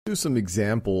Do some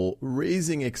example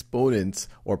raising exponents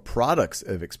or products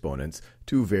of exponents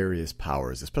to various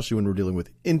powers, especially when we're dealing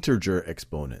with integer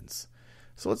exponents.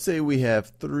 So let's say we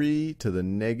have 3 to the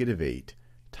negative 8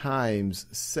 times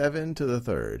 7 to the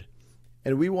third,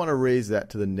 and we want to raise that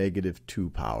to the negative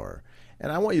 2 power.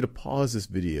 And I want you to pause this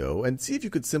video and see if you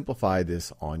could simplify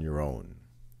this on your own.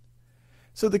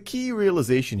 So the key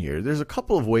realization here, there's a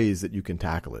couple of ways that you can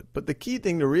tackle it, but the key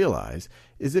thing to realize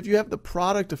is if you have the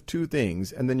product of two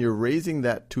things and then you're raising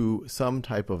that to some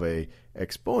type of a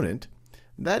exponent,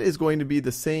 that is going to be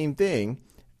the same thing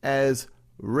as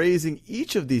raising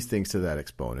each of these things to that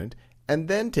exponent and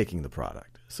then taking the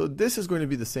product. So this is going to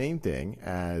be the same thing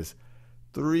as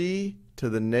 3 to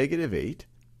the negative 8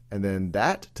 and then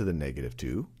that to the negative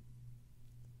 2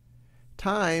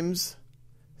 times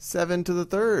 7 to the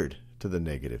third to the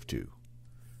negative 2.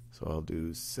 So I'll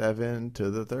do 7 to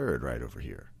the third right over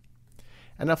here.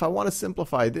 And now if I want to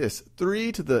simplify this,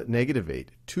 3 to the negative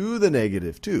 8 to the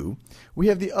negative 2, we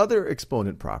have the other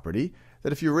exponent property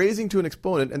that if you're raising to an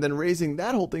exponent and then raising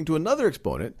that whole thing to another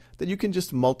exponent, then you can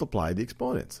just multiply the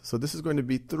exponents. So this is going to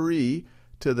be 3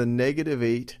 to the negative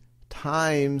 8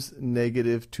 times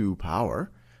negative 2 power.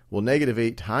 Well, negative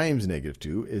 8 times negative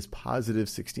 2 is positive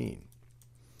 16.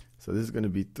 So this is going to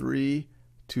be 3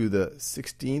 to the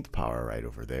 16th power right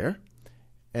over there.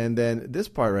 And then this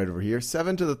part right over here,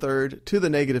 7 to the third to the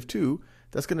negative 2,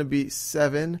 that's going to be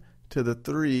 7 to the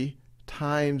 3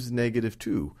 times negative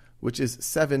 2, which is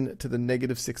 7 to the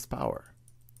negative 6th power.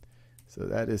 So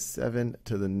that is 7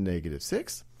 to the negative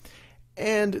 6th.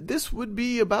 And this would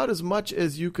be about as much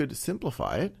as you could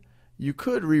simplify it. You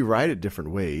could rewrite it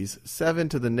different ways. 7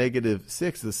 to the negative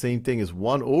 6 is the same thing as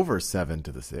 1 over 7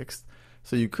 to the 6th.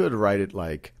 So you could write it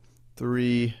like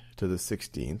 3 to the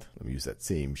 16th. Let me use that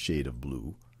same shade of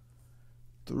blue.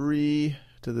 3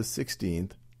 to the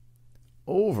 16th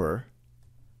over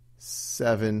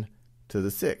 7 to the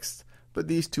 6th. But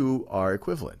these two are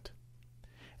equivalent.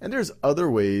 And there's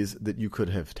other ways that you could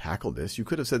have tackled this. You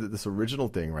could have said that this original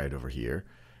thing right over here,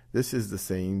 this is the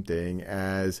same thing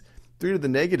as 3 to the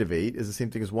negative 8 is the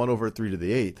same thing as 1 over 3 to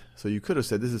the 8th. So you could have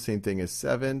said this is the same thing as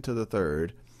 7 to the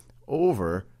third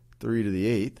over 3 to the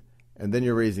 8th. And then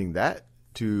you're raising that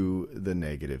to the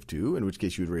negative 2, in which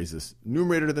case you would raise this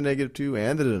numerator to the negative 2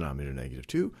 and the denominator to negative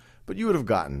 2, but you would have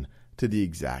gotten to the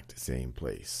exact same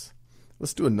place.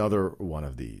 Let's do another one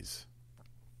of these.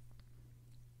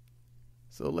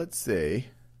 So let's say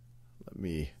that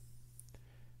we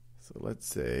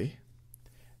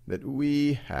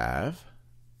have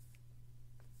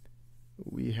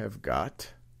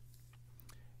got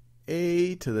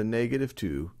a to the negative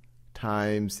 2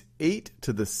 times 8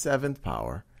 to the 7th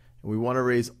power, and we want to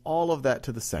raise all of that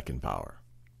to the 2nd power.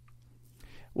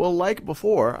 Well, like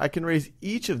before, I can raise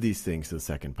each of these things to the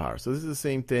 2nd power. So this is the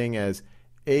same thing as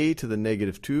a to the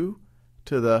negative 2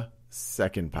 to the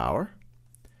 2nd power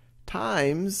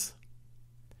times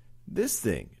this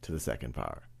thing to the 2nd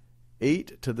power,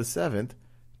 8 to the 7th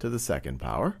to the 2nd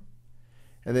power.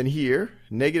 And then here,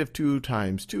 negative 2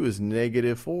 times 2 is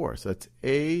negative 4. So that's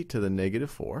a to the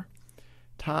negative 4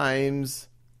 times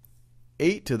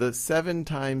 8 to the 7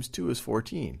 times 2 is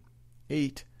 14.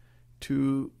 8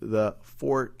 to the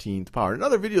 14th power. In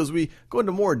other videos, we go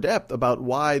into more depth about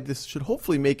why this should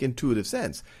hopefully make intuitive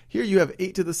sense. Here you have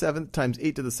 8 to the 7th times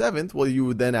 8 to the 7th. Well, you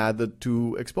would then add the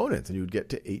two exponents, and you would get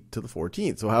to 8 to the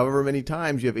 14th. So however many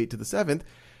times you have 8 to the 7th,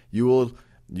 you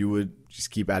would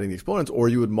just keep adding the exponents, or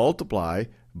you would multiply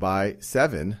by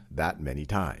 7 that many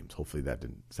times. Hopefully that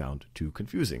didn't sound too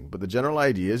confusing. But the general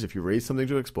idea is if you raise something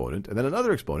to an exponent and then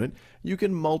another exponent, you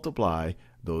can multiply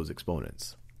those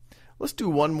exponents. Let's do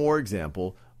one more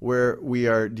example where we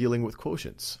are dealing with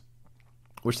quotients,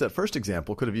 which that first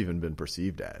example could have even been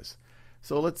perceived as.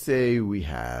 So let's say we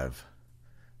have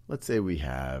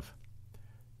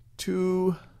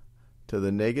 2 to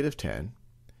the negative 10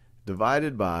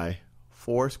 divided by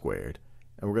 4 squared,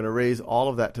 and we're going to raise all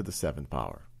of that to the 7th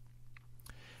power.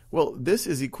 Well, this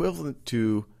is equivalent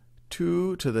to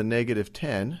 2 to the negative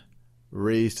 10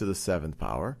 raised to the 7th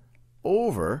power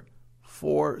over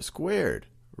 4 squared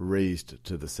raised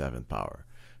to the 7th power.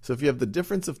 So if you have the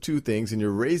difference of two things and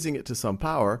you're raising it to some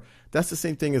power, that's the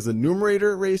same thing as the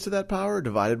numerator raised to that power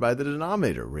divided by the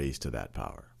denominator raised to that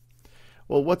power.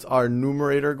 Well, what's our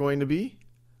numerator going to be?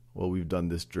 Well, we've done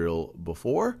this drill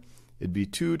before. It'd be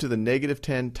 2 to the negative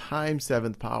 10 times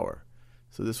 7th power.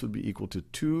 So this would be equal to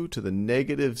 2 to the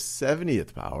negative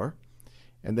 70th power.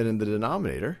 And then in the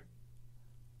denominator,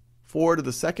 4 to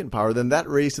the 2nd power. Then that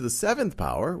raised to the 7th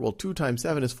power. Well, 2 times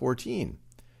 7 is 14.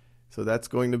 So that's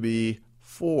going to be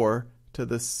 4 to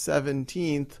the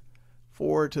 17th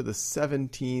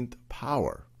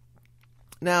power.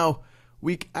 Now,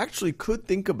 we actually could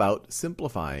think about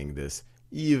simplifying this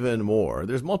even more.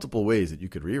 There's multiple ways that you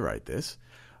could rewrite this.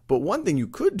 But one thing you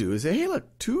could do is say, hey, look,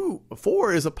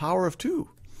 4 is a power of 2.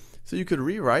 So you could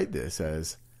rewrite this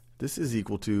as this is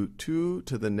equal to 2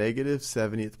 to the negative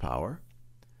 70th power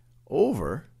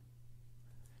over,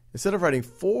 instead of writing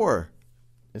 4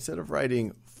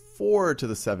 to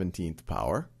the 17th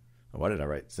power, why did I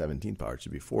write 17th power? It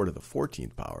should be 4 to the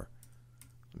 14th power.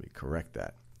 Let me correct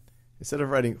that. Instead of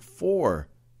writing 4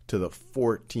 to the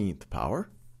 14th power,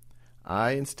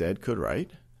 I instead could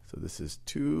write, so this is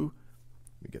 2,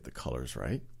 let me get the colors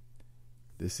right.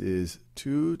 This is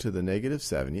 2 to the negative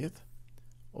 70th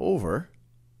over,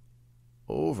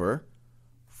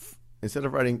 instead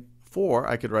of writing 4,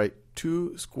 I could write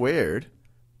 2 squared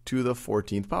to the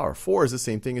 14th power. 4 is the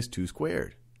same thing as 2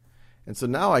 squared. And so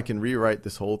now I can rewrite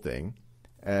this whole thing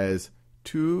as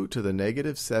 2 to the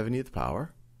negative 70th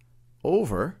power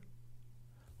over,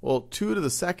 well, 2 to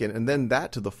the second, and then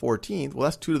that to the 14th, well,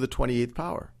 that's 2 to the 28th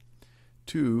power.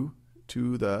 2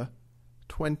 to the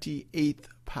 28th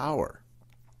power.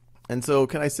 And so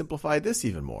can I simplify this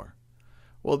even more?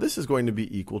 Well, this is going to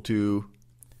be equal to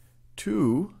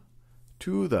 2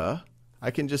 to the,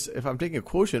 I can just, if I'm taking a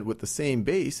quotient with the same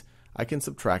base, I can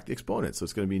subtract the exponent. So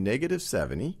it's going to be negative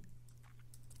 70.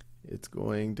 It's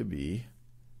going to be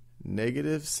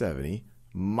negative 70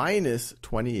 minus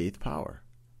 28th power.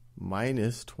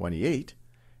 Minus 28.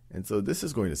 And so this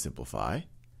is going to simplify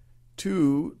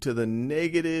 2 to the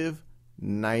negative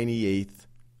 98th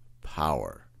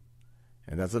power.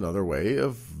 And that's another way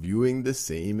of viewing the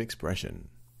same expression.